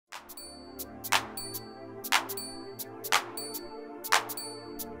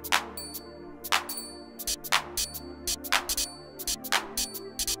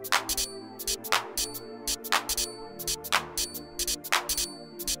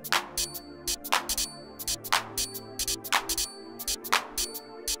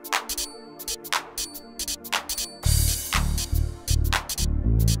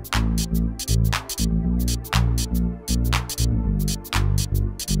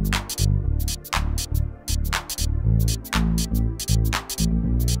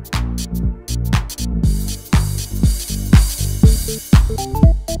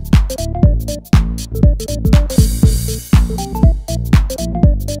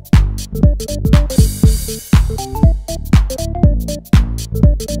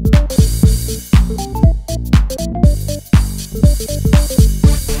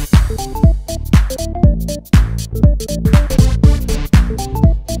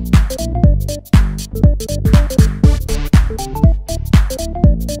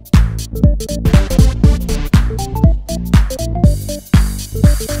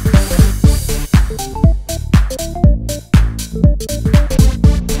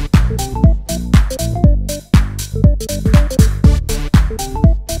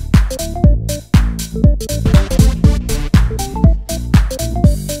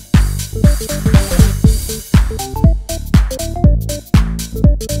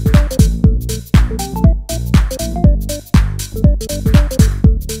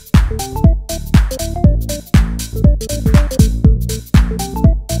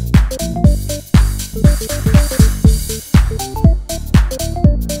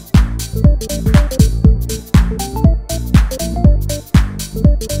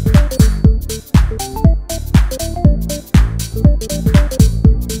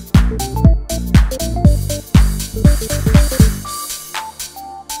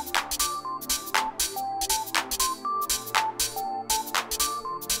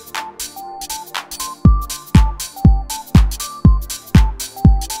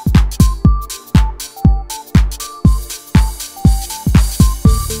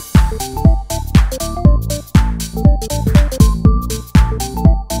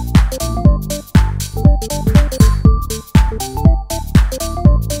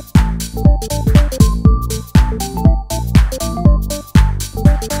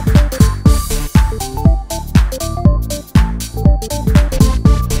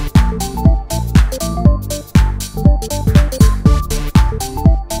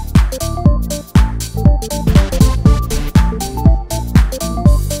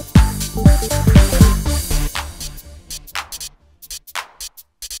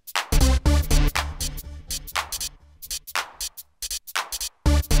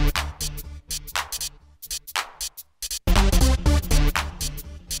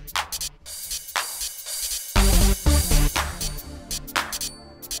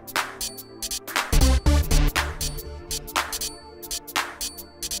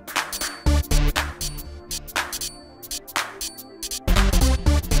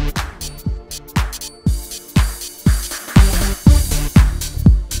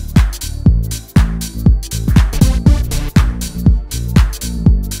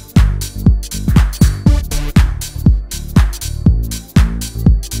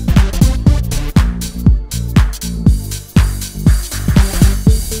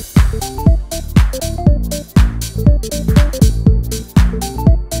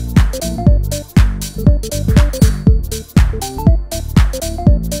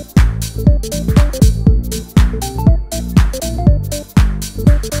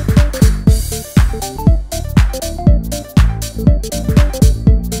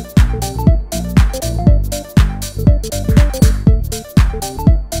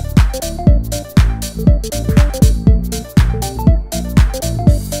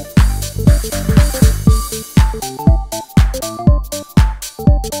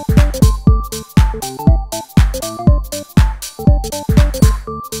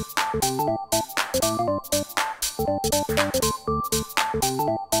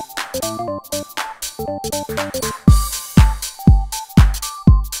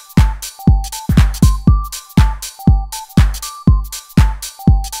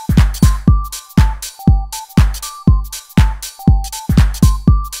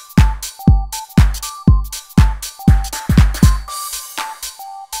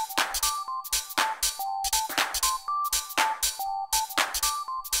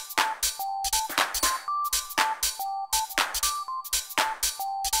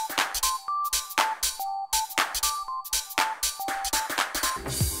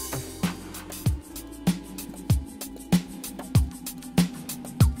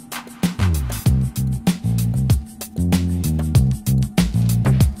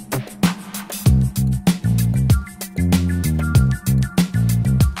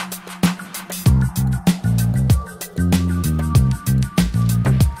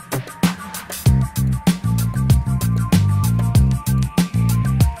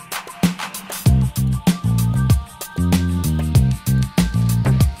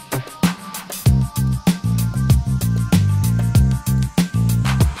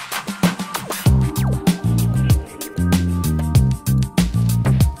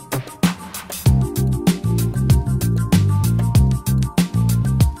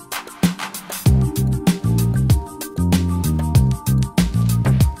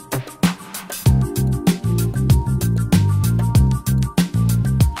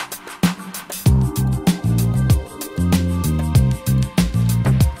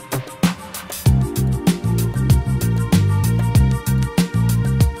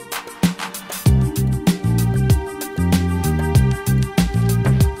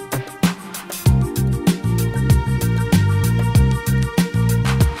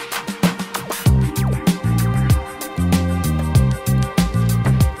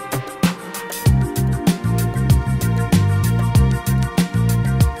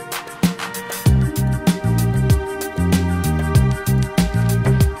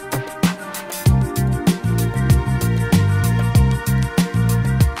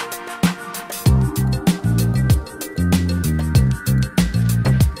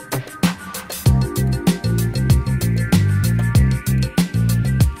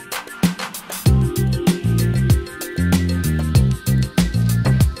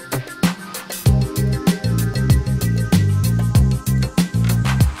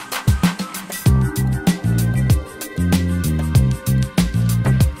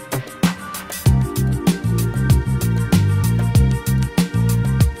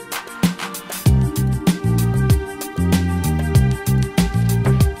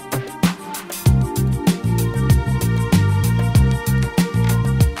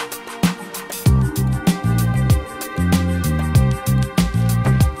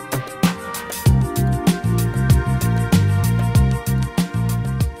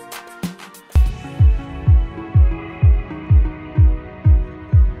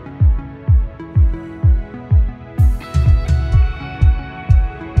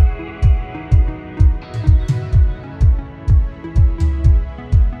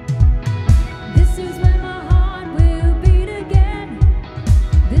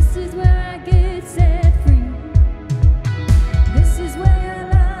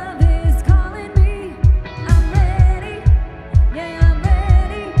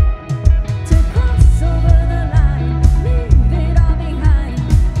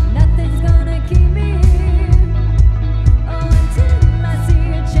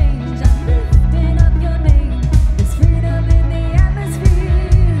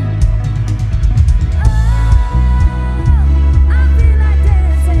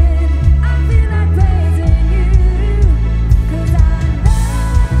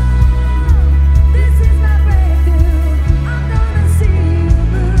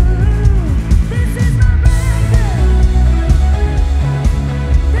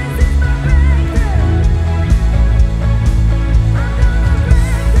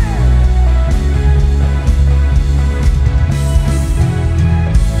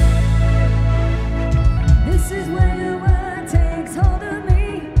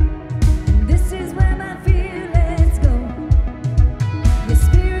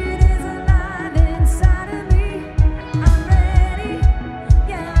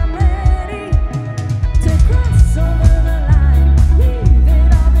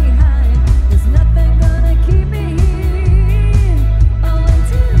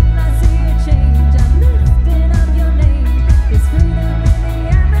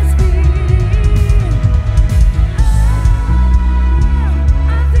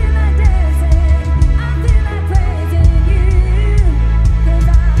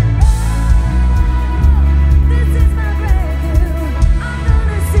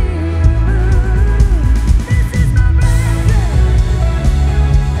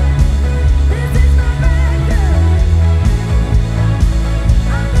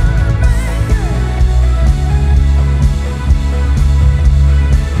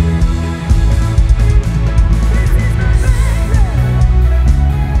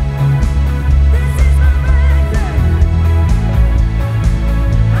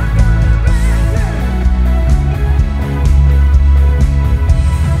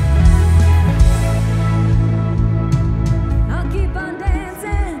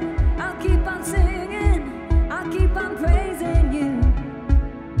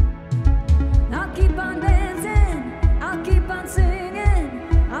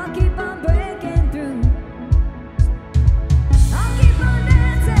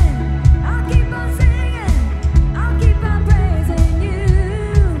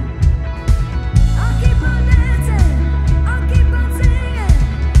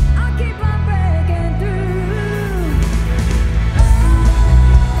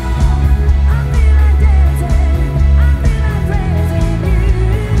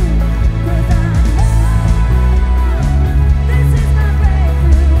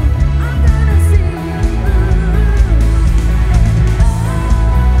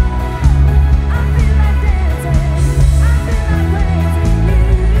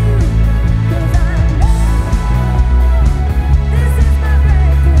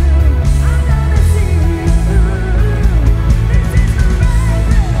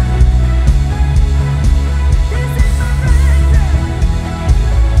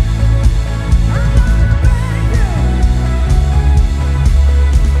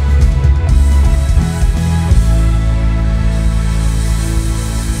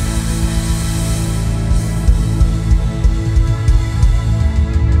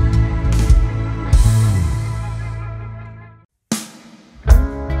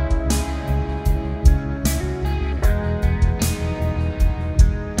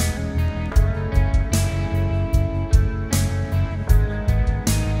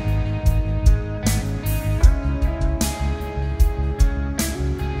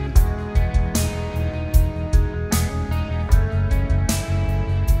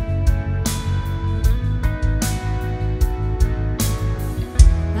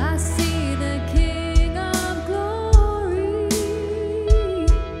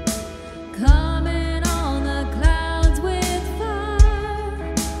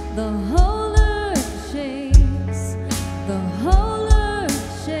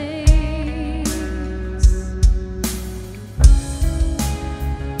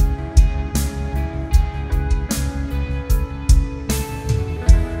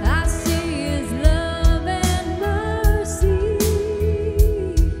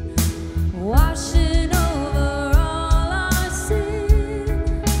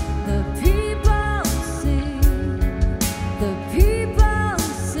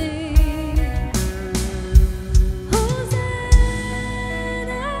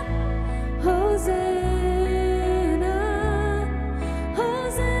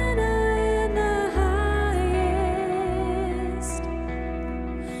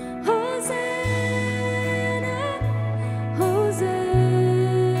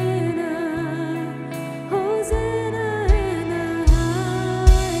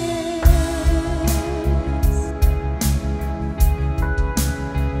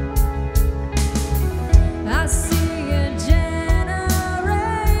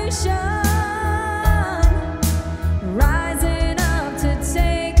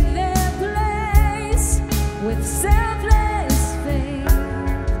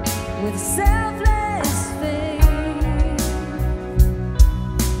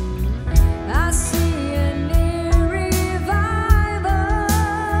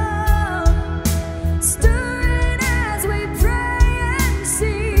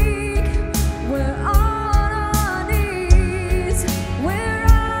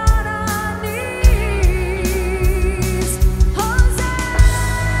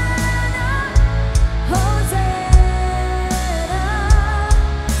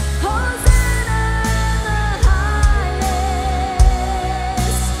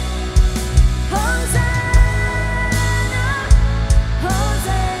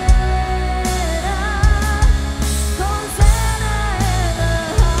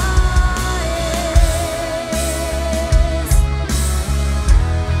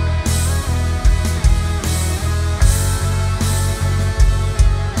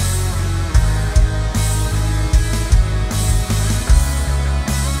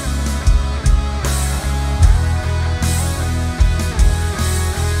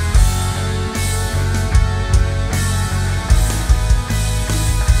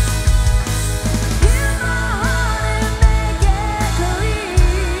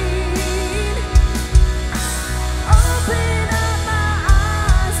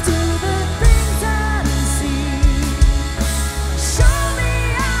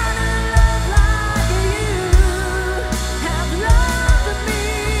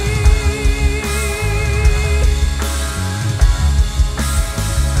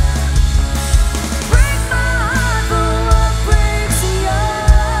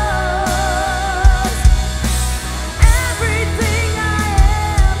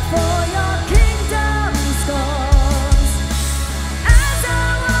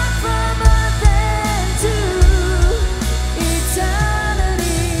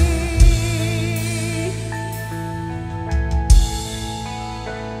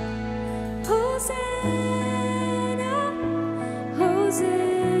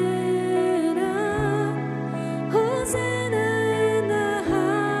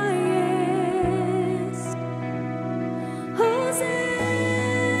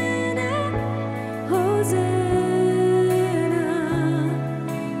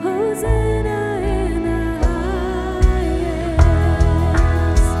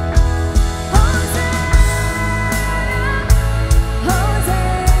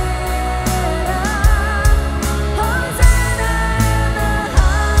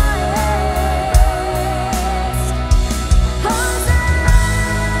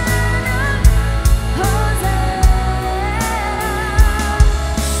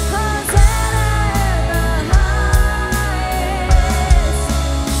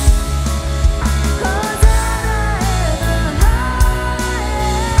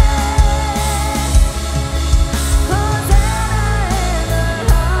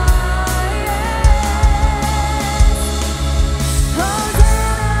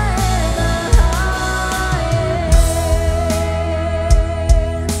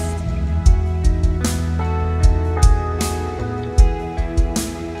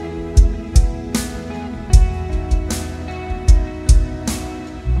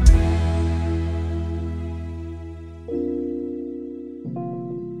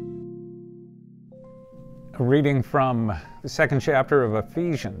A reading from the second chapter of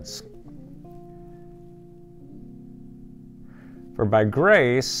Ephesians. For by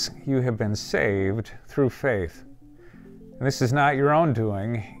grace you have been saved through faith. And this is not your own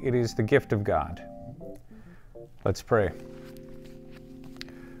doing, it is the gift of God. Let's pray.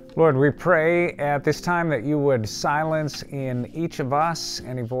 Lord, we pray at this time that you would silence in each of us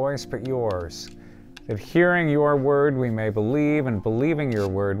any voice but yours, that hearing your word we may believe, and believing your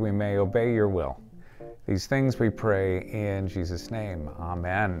word we may obey your will. These things we pray in Jesus' name.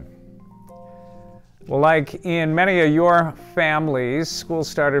 Amen. Well, like in many of your families, school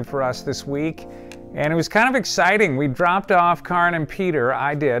started for us this week, and it was kind of exciting. We dropped off Karen and Peter,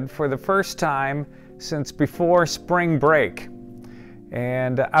 I did, for the first time since before spring break.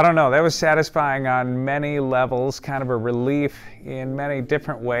 And I don't know, that was satisfying on many levels, kind of a relief in many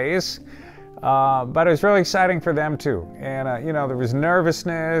different ways. But it was really exciting for them too. And there was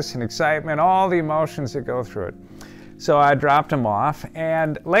nervousness and excitement, all the emotions that go through it. So I dropped them off.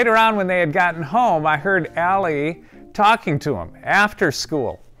 And later on when they had gotten home, I heard Allie talking to them after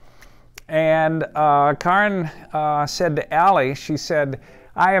school. And Karen said to Allie, she said,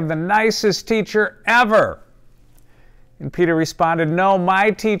 "I have the nicest teacher ever." And Peter responded, "No, my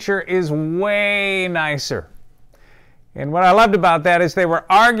teacher is way nicer." And what I loved about that is they were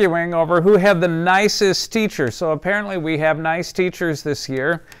arguing over who had the nicest teacher. So apparently we have nice teachers this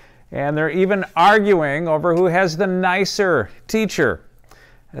year, and they're even arguing over who has the nicer teacher.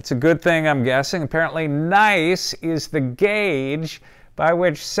 That's a good thing, I'm guessing. Apparently nice is the gauge by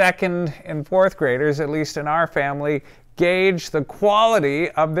which second and fourth graders, at least in our family, gauge the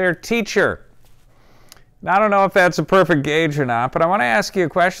quality of their teacher. Now, I don't know if that's a perfect gauge or not, but I want to ask you a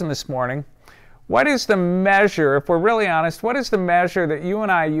question this morning. What is the measure, if we're really honest, what is the measure that you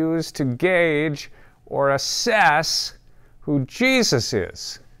and I use to gauge or assess who Jesus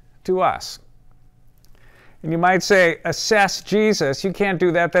is to us? And you might say, assess Jesus. You can't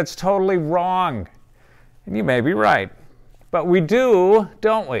do that. That's totally wrong. And you may be right. But we do,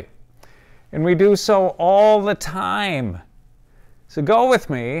 don't we? And we do so all the time. So go with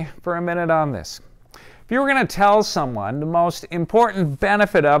me for a minute on this. If you were going to tell someone the most important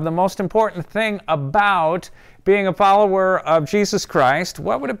benefit of, the most important thing about being a follower of Jesus Christ,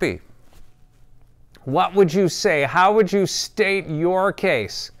 what would it be? What would you say? How would you state your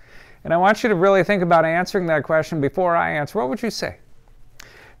case? And I want you to really think about answering that question before I answer. What would you say? I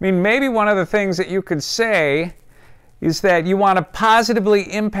mean, maybe one of the things that you could say is that you want to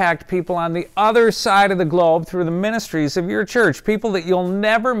positively impact people on the other side of the globe through the ministries of your church. People that you'll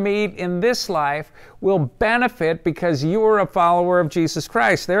never meet in this life will benefit because you're a follower of Jesus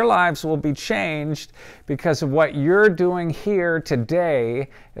Christ. Their lives will be changed because of what you're doing here today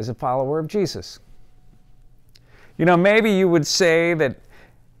as a follower of Jesus. You know, maybe you would say that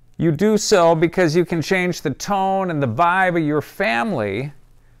you do so because you can change the tone and the vibe of your family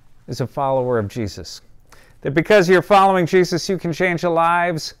as a follower of Jesus. That because you're following Jesus, you can change the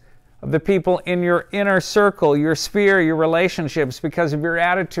lives of the people in your inner circle, your sphere, your relationships, because of your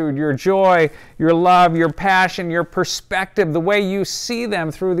attitude, your joy, your love, your passion, your perspective, the way you see them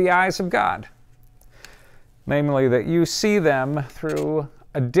through the eyes of God. Namely, that you see them through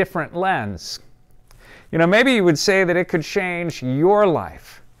a different lens. You know, maybe you would say that it could change your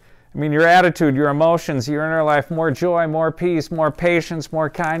life. I mean, your attitude, your emotions, your inner life, more joy, more peace, more patience, more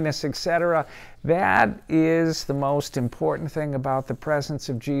kindness, etc. That is the most important thing about the presence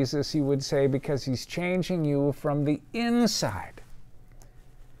of Jesus, you would say, because he's changing you from the inside,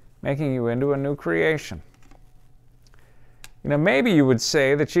 making you into a new creation. You know, maybe you would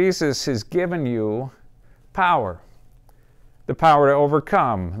say that Jesus has given you power. The power to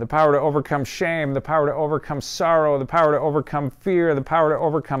overcome shame, the power to overcome sorrow, the power to overcome fear, the power to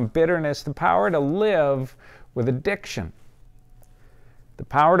overcome bitterness, the power to live with addiction, the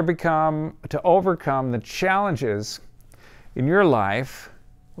power to overcome the challenges in your life,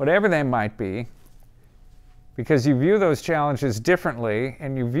 whatever they might be, because you view those challenges differently,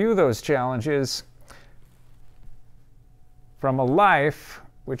 and you view those challenges from a life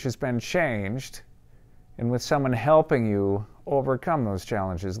which has been changed, and with someone helping you overcome those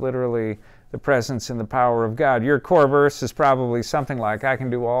challenges, literally the presence and the power of God. Your core verse is probably something like, "I can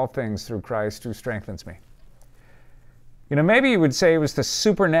do all things through Christ who strengthens me." You know, maybe you would say it was the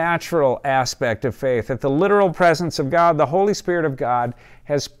supernatural aspect of faith, that the literal presence of God, the Holy Spirit of God,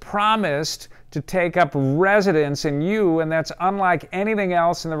 has promised to take up residence in you, and that's unlike anything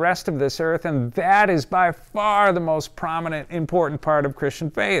else in the rest of this earth, and that is by far the most prominent, important part of Christian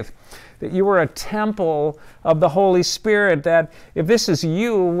faith. That you are a temple of the Holy Spirit, that if this is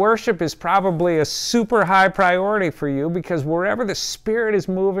you, worship is probably a super high priority for you, because wherever the Spirit is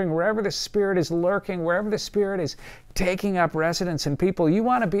moving, wherever the Spirit is lurking, wherever the Spirit is taking up residence in people, you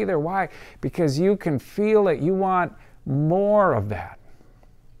want to be there. Why? Because you can feel it. You want more of that.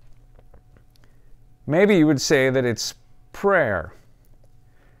 Maybe you would say that it's prayer,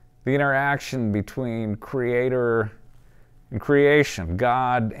 the interaction between Creator and creation,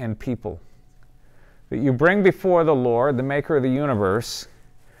 God and people, that you bring before the Lord, the maker of the universe,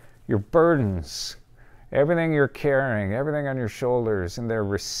 your burdens, everything you're carrying, everything on your shoulders, and they're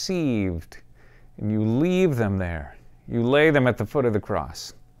received, and you leave them there. You lay them at the foot of the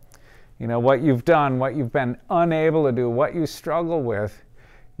cross. You know, what you've done, what you've been unable to do, what you struggle with,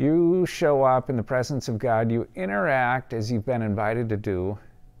 you show up in the presence of God. You interact as you've been invited to do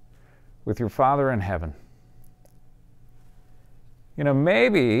with your Father in heaven. You know,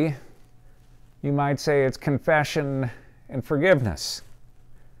 maybe you might say it's confession and forgiveness.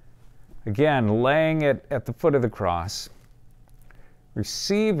 Again, laying it at the foot of the cross,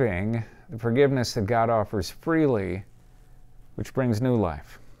 receiving the forgiveness that God offers freely, which brings new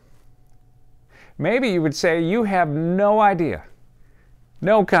life. Maybe you would say you have no idea,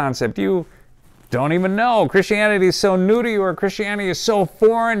 no concept. You don't even know. Christianity is so new to you, or Christianity is so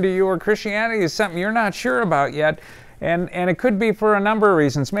foreign to you, or Christianity is something you're not sure about yet. And it could be for a number of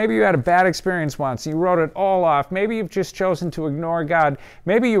reasons. Maybe you had a bad experience once. You wrote it all off. Maybe you've just chosen to ignore God.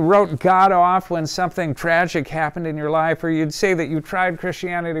 Maybe you wrote God off when something tragic happened in your life, or you'd say that you tried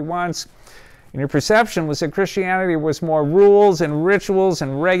Christianity once, and your perception was that Christianity was more rules and rituals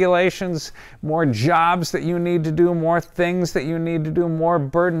and regulations, more jobs that you need to do, more things that you need to do, more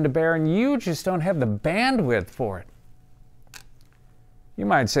burden to bear, and you just don't have the bandwidth for it. You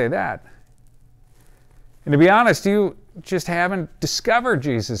might say that. And to be honest, you just haven't discovered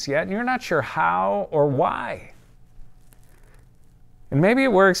Jesus yet, and you're not sure how or why. And maybe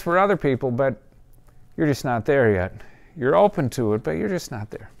it works for other people, but you're just not there yet. You're open to it, but you're just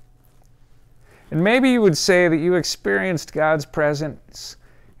not there. And maybe you would say that you experienced God's presence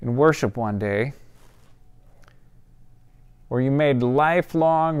in worship one day, or you made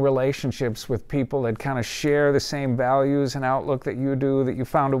lifelong relationships with people that kind of share the same values and outlook that you do, that you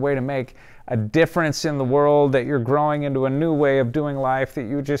found a way to make a difference in the world, that you're growing into a new way of doing life, that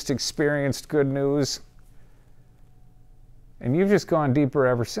you just experienced good news, and you've just gone deeper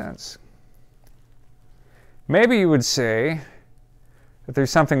ever since. Maybe you would say that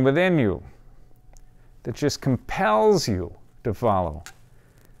there's something within you that just compels you to follow.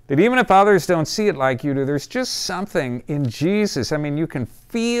 That even if others don't see it like you do, there's just something in Jesus. I mean, you can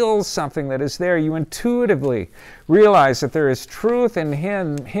feel something that is there. You intuitively realize that there is truth in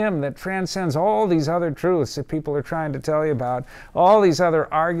Him that transcends all these other truths that people are trying to tell you about, all these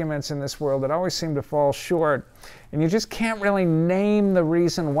other arguments in this world that always seem to fall short. And you just can't really name the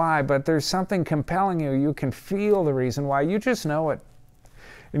reason why, but there's something compelling you. You can feel the reason why. You just know it.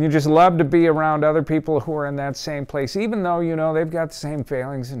 And you just love to be around other people who are in that same place, even though you know they've got the same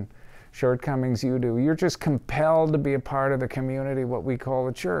failings and shortcomings you do. You're just compelled to be a part of the community, what we call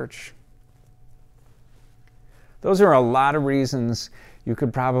the church. Those are a lot of reasons. You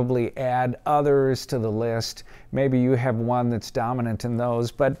could probably add others to the list. Maybe you have one that's dominant in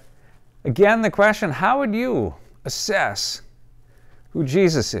those. But again, the question, how would you assess who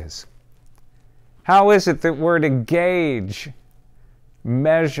Jesus is? How is it that we're to gauge,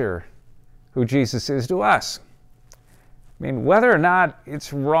 measure who Jesus is to us? I mean, whether or not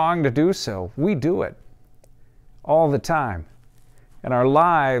it's wrong to do so, we do it all the time. And our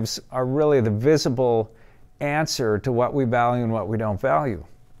lives are really the visible answer to what we value and what we don't value.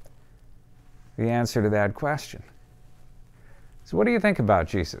 The answer to that question. So what do you think about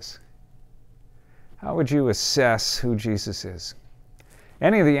Jesus? How would you assess who Jesus is?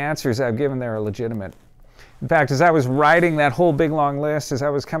 Any of the answers I've given there are legitimate. In fact, as I was writing that whole big long list, as I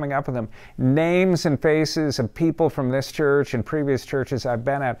was coming up with them, names and faces of people from this church and previous churches I've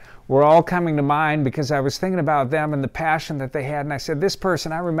been at were all coming to mind because I was thinking about them and the passion that they had. And I said, this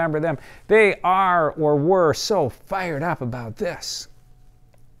person, I remember them. They are or were so fired up about this.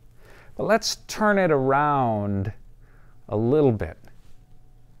 But let's turn it around a little bit.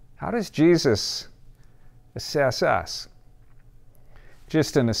 How does Jesus assess us?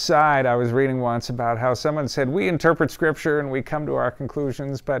 Just an aside, I was reading once about how someone said, we interpret Scripture and we come to our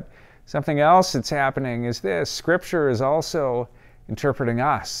conclusions, but something else that's happening is this. Scripture is also interpreting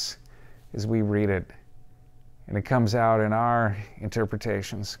us as we read it and it comes out in our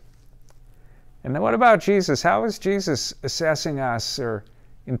interpretations. And then what about Jesus? How is Jesus assessing us or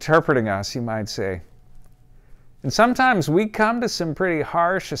interpreting us, you might say? And sometimes we come to some pretty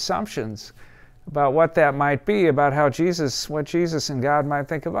harsh assumptions about what that might be, about what Jesus and God might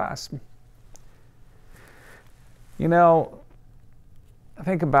think of us. You know,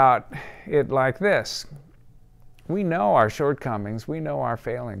 think about it like this. We know our shortcomings. We know our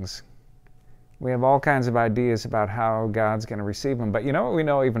failings. We have all kinds of ideas about how God's going to receive them. But you know what we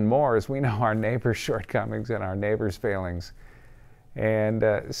know even more is we know our neighbor's shortcomings and our neighbor's failings. And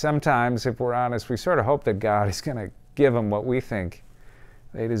sometimes, if we're honest, we sort of hope that God is going to give them what we think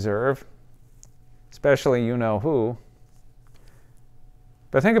they deserve, especially you know who.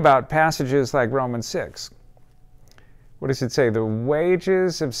 But think about passages like Romans 6. What does it say? The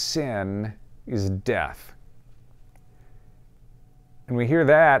wages of sin is death. And we hear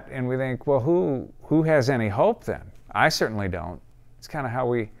that and we think, well, who has any hope then? I certainly don't. It's kind of how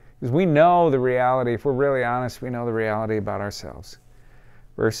because we know the reality. If we're really honest, we know the reality about ourselves.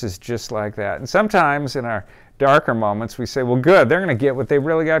 Verses just like that. And sometimes in our darker moments, we say, well, good, they're going to get what they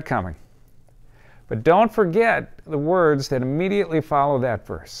really got coming. But don't forget the words that immediately follow that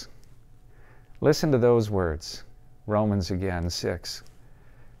verse. Listen to those words. Romans again, 6.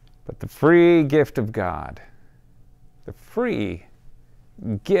 But the free gift of God, the free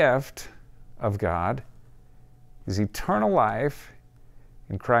gift of God is eternal life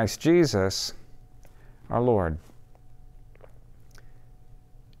in Christ Jesus, our Lord.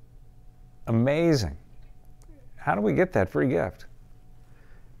 Amazing. How do we get that free gift?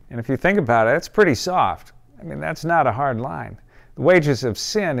 And if you think about it, it's pretty soft. I mean, that's not a hard line. The wages of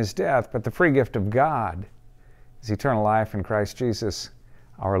sin is death, but the free gift of God is eternal life in Christ Jesus,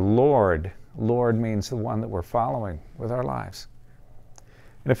 our Lord. Lord means the one that we're following with our lives.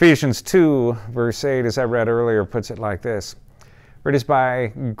 In Ephesians 2, verse 8, as I read earlier, puts it like this. For it is by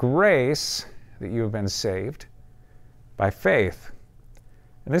grace that you have been saved, by faith.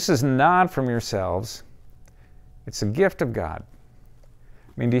 And this is not from yourselves. It's a gift of God.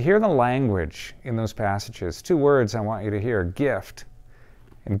 I mean, do you hear the language in those passages? Two words I want you to hear, gift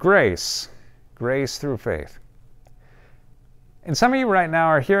and grace. Grace through faith. And some of you right now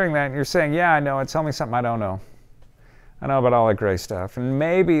are hearing that and you're saying, yeah, I know it. Tell me something I don't know. I know about all that grace stuff. And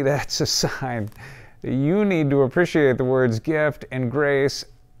maybe that's a sign that you need to appreciate the words gift and grace,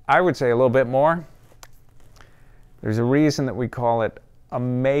 I would say a little bit more. There's a reason that we call it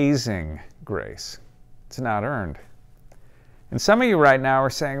amazing grace. It's not earned. And some of you right now are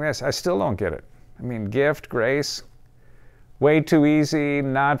saying this, I still don't get it. I mean, gift, grace, way too easy,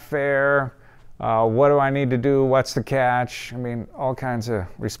 not fair. What do I need to do? What's the catch? I mean, all kinds of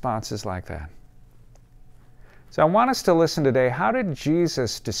responses like that. So I want us to listen today. How did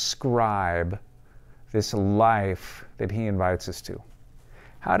Jesus describe this life that he invites us to?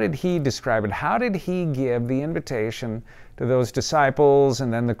 How did he describe it? How did he give the invitation to those disciples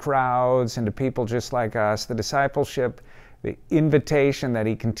and then the crowds and to people just like us, the discipleship, the invitation that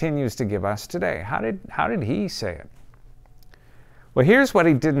he continues to give us today? How did he say it? Well, here's what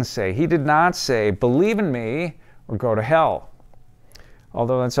he didn't say. He did not say, believe in me or go to hell.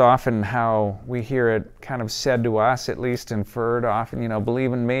 Although that's often how we hear it kind of said to us, at least inferred often,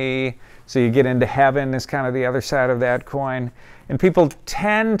 believe in me, so you get into heaven is kind of the other side of that coin. And people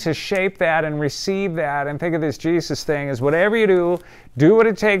tend to shape that and receive that and think of this Jesus thing as whatever you do what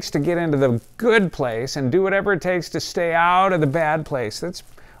it takes to get into the good place and do whatever it takes to stay out of the bad place. That's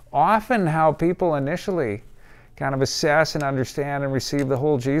often how people initially kind of assess and understand and receive the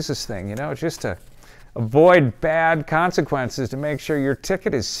whole Jesus thing, just to avoid bad consequences, to make sure your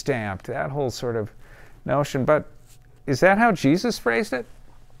ticket is stamped, that whole sort of notion. But is that how Jesus phrased it?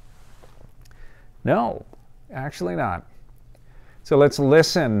 No, actually not. So let's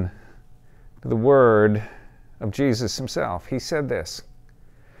listen to the word of Jesus himself. He said this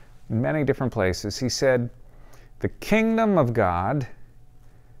in many different places. He said, the kingdom of God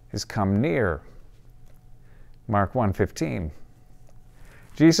has come near. Mark 1:15.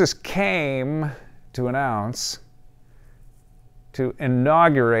 Jesus came to announce, to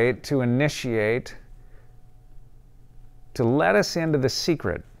inaugurate, to initiate, to let us into the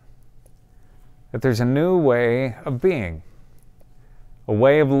secret that there's a new way of being, a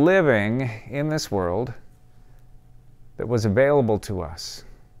way of living in this world that was available to us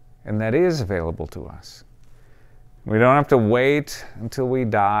and that is available to us. We don't have to wait until we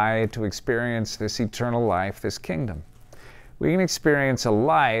die to experience this eternal life, this kingdom. We can experience a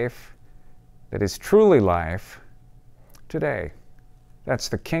life that is truly life today. That's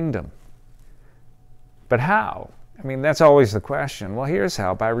the kingdom. But how? I mean, that's always the question. Well, here's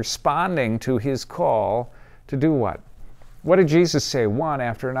how. By responding to his call To do what? What did Jesus say one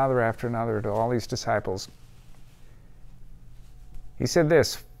after another to all these disciples? He said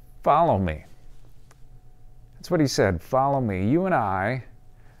this, follow me. That's what he said, follow me. You and I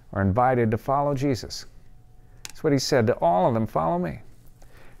are invited to follow Jesus. That's what he said to all of them, follow me.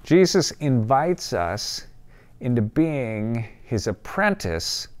 Jesus invites us into being his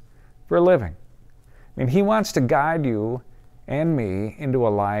apprentice for a living. I mean, he wants to guide you and me into a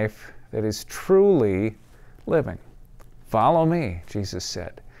life that is truly living. Follow me, Jesus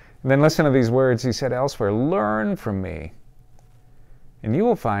said. And then listen to these words he said elsewhere, learn from me, and you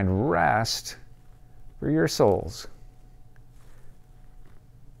will find rest for your souls.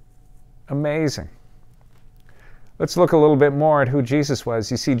 Amazing. Let's look a little bit more at who Jesus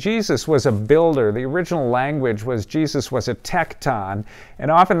was. You see, Jesus was a builder. The original language was Jesus was a tekton, and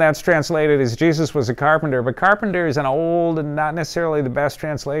often that's translated as Jesus was a carpenter, but carpenter is an old and not necessarily the best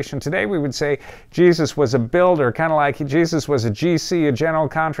translation. Today we would say Jesus was a builder, kind of like Jesus was a GC, a general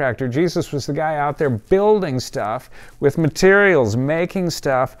contractor. Jesus was the guy out there building stuff with materials, making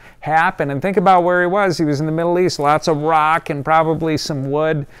stuff happen. And think about where he was. He was in the Middle East, lots of rock and probably some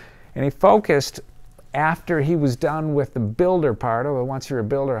wood, and he focused after he was done with the builder part. Although once you're a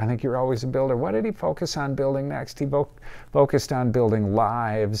builder, I think you're always a builder. What did he focus on building next? He focused on building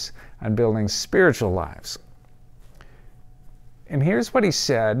lives, on building spiritual lives. And here's what he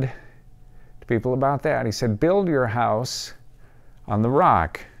said to people about that. He said, build your house on the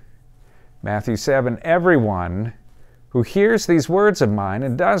rock. Matthew 7, everyone who hears these words of mine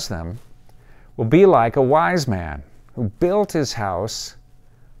and does them will be like a wise man who built his house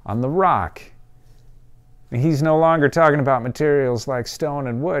on the rock. He's no longer talking about materials like stone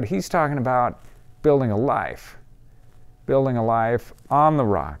and wood. He's talking about building a life on the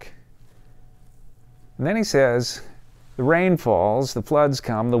rock. And then he says, the rain falls, the floods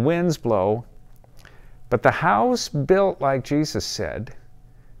come, the winds blow, but the house built like Jesus said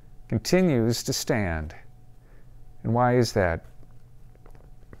continues to stand. And why is that?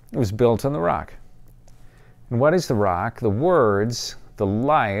 It was built on the rock. And what is the rock? The words, the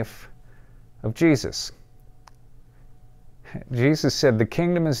life of Jesus. Jesus said, the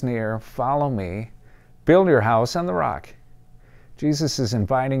kingdom is near, follow me, build your house on the rock. Jesus is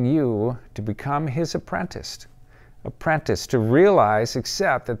inviting you to become his apprentice, to realize,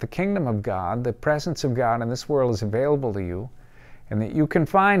 accept that the kingdom of God, the presence of God in this world is available to you, and that you can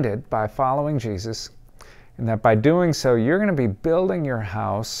find it by following Jesus, and that by doing so, you're going to be building your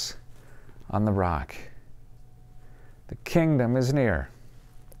house on the rock. The kingdom is near.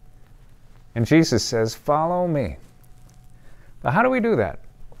 And Jesus says, follow me. But how do we do that?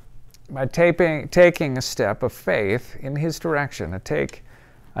 By taking a step of faith in his direction, take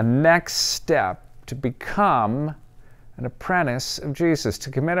a next step to become an apprentice of Jesus, to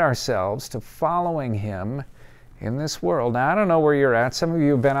commit ourselves to following him in this world. Now, I don't know where you're at. Some of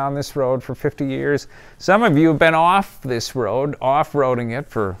you have been on this road for 50 years. Some of you have been off this road, off-roading it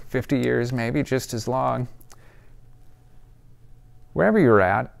for 50 years, maybe just as long. Wherever you're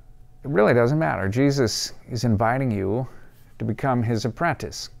at, it really doesn't matter. Jesus is inviting you to become his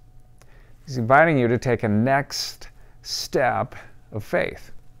apprentice. He's inviting you to take a next step of faith.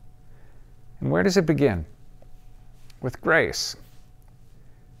 And where does it begin? With grace,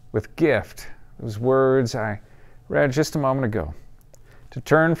 with gift. Those words I read just a moment ago. To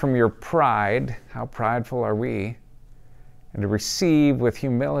turn from your pride, how prideful are we, and to receive with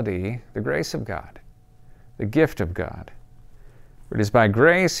humility the grace of God, the gift of God. For it is by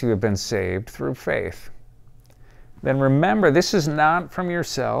grace you have been saved through faith. Then remember, this is not from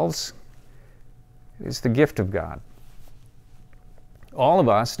yourselves. It is the gift of God. All of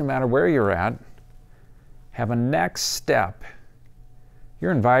us, no matter where you're at, have a next step.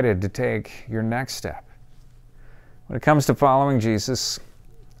 You're invited to take your next step. When it comes to following Jesus,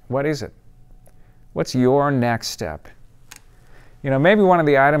 what is it? What's your next step? You know, maybe one of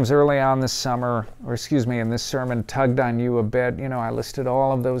the items early on this summer, in this sermon tugged on you a bit. You know, I listed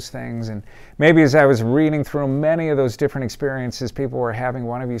all of those things, and maybe as I was reading through many of those different experiences people were having,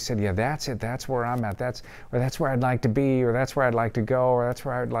 one of you said, yeah, that's it, that's where I'm at, that's where I'd like to be, or that's where I'd like to go, or that's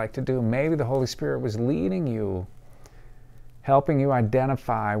where I'd like to do. Maybe the Holy Spirit was leading you, helping you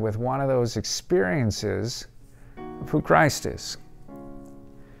identify with one of those experiences of who Christ is.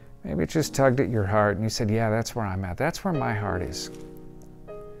 Maybe it just tugged at your heart and you said, yeah, that's where I'm at. That's where my heart is.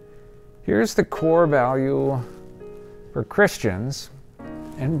 Here's the core value for Christians,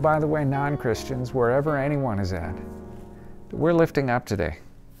 and by the way, non-Christians, wherever anyone is at, that we're lifting up today.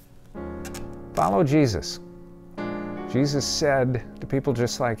 Follow Jesus. Jesus said to people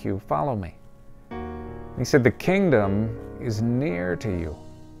just like you, follow me. He said, the kingdom is near to you.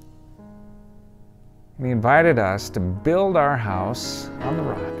 And He invited us to build our house on the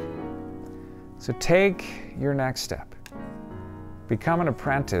rock. So take your next step. Become an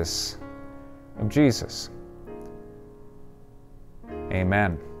apprentice of Jesus.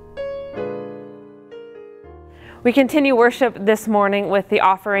 Amen. We continue worship this morning with the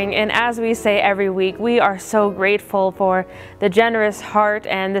offering, and as we say every week, we are so grateful for the generous heart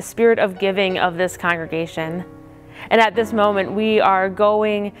and the spirit of giving of this congregation. And at this moment, we are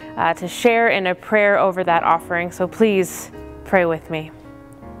going to share in a prayer over that offering, so please pray with me.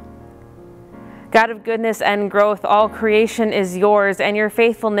 God of goodness and growth, all creation is yours, and your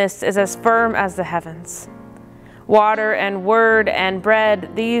faithfulness is as firm as the heavens. Water and word and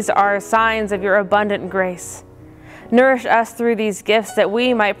bread, these are signs of your abundant grace. Nourish us through these gifts that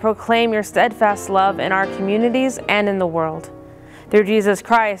we might proclaim your steadfast love in our communities and in the world. Through Jesus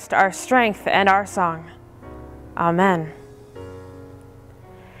Christ, our strength and our song. Amen.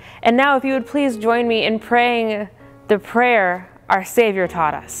 And now if you would please join me in praying the prayer our Savior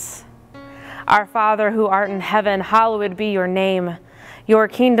taught us. Our Father who art in heaven, hallowed be your name. Your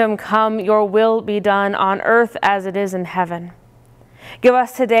kingdom come, your will be done on earth as it is in heaven. Give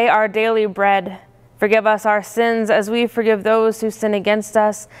us today our daily bread. Forgive us our sins as we forgive those who sin against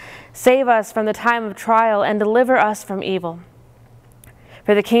us. Save us from the time of trial and deliver us from evil.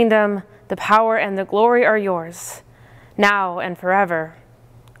 For the kingdom, the power, and the glory are yours, now and forever.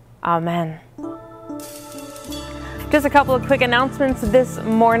 Amen. Just a couple of quick announcements this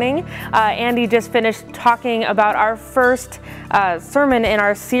morning. Andy just finished talking about our first sermon in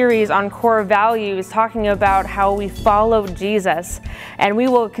our series on core values, talking about how we follow Jesus. And we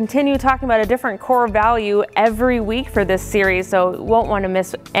will continue talking about a different core value every week for this series, so you won't want to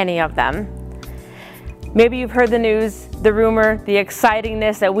miss any of them. Maybe you've heard the news, the rumor, the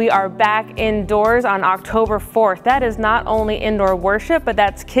excitingness that we are back indoors on October 4th. That is not only indoor worship, but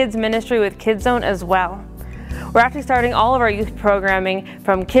that's kids ministry with Kids Zone as well. We're actually starting all of our youth programming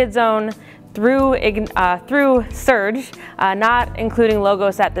from Kids Zone through Surge, not including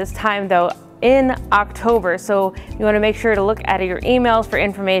Logos at this time though, in October. So you want to make sure to look at your emails for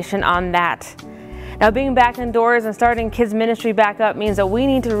information on that. Now, being back indoors and starting kids ministry back up means that we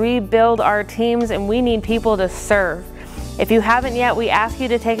need to rebuild our teams and we need people to serve. If you haven't yet, we ask you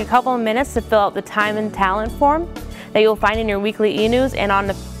to take a couple of minutes to fill out the time and talent form that you'll find in your weekly e-news and on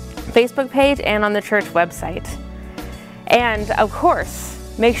the Facebook page and on the church website. And of course,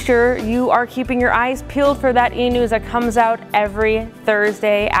 make sure you are keeping your eyes peeled for that e-news that comes out every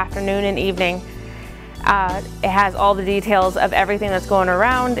Thursday afternoon and evening. It has all the details of everything that's going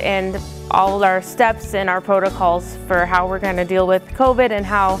around and all our steps and our protocols for how we're going to deal with COVID and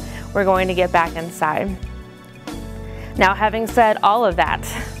how we're going to get back inside. Now, having said all of that,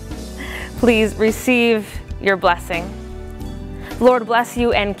 please receive your blessing. The Lord bless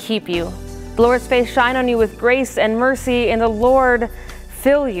you and keep you. The Lord's face shine on you with grace and mercy, and the Lord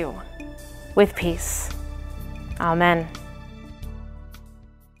fill you with peace. Amen.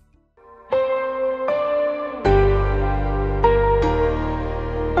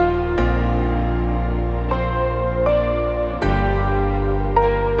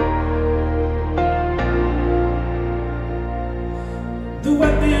 The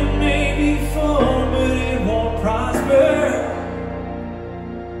weapon may be formed, but it won't prosper.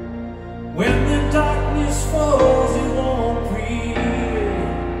 When the darkness falls, it won't prevail.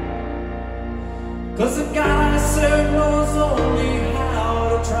 'Cause the God I serve knows only how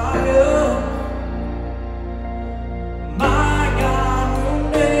to triumph. My God will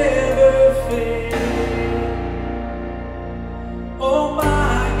never fail. Oh,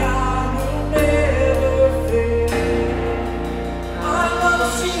 my God will never fail. I'm gonna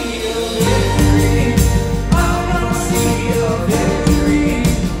see a victory. I'm gonna see a victory.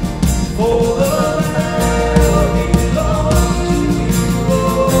 For the battle belongs to you,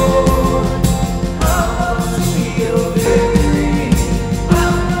 Lord. I'm gonna see a victory.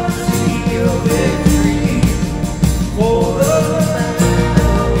 I'm gonna see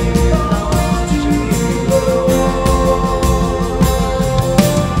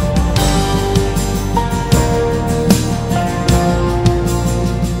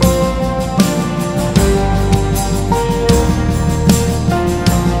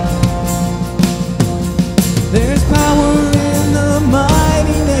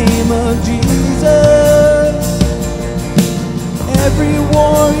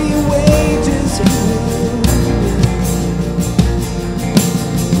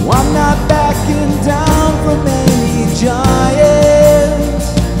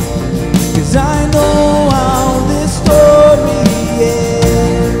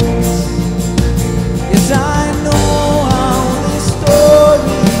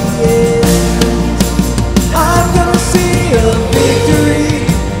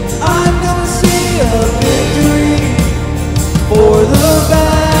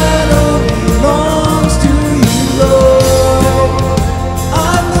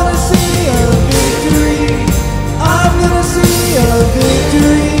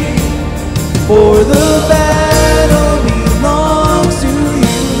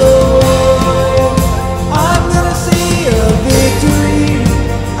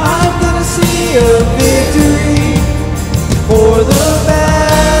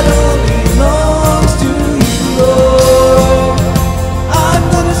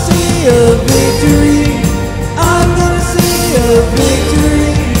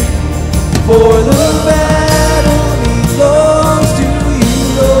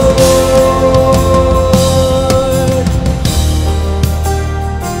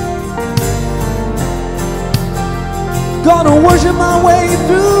pushing my way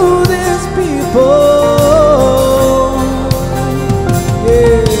through this people.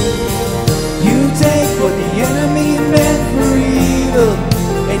 Yeah. You take what the enemy meant for evil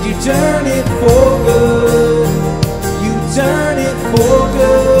and you turn it for good. You turn it for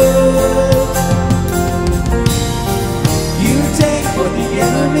good. You take what the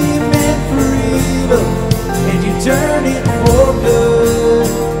enemy meant for evil and you turn it for good.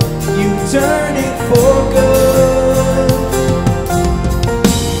 You turn it for good.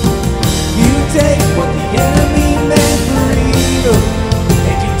 You take what the enemy meant for evil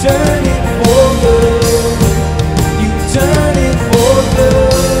and you turn it for good. You turn it for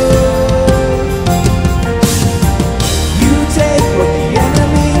good. You take what the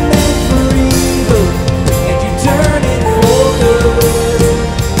enemy meant for evil and you turn it for good.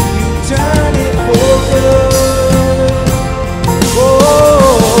 You turn it for good.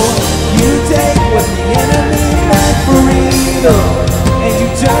 Oh, you take what the enemy meant for evil and you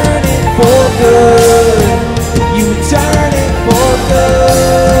turn it for good. You turn it for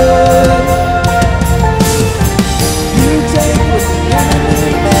good. You take what the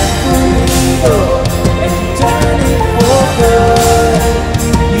enemy meant for evil and you turn it for good.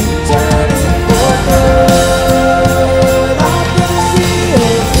 You turn it for good. I'm gonna see a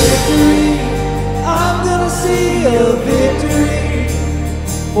victory. I'm gonna see a victory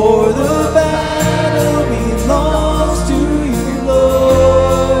for the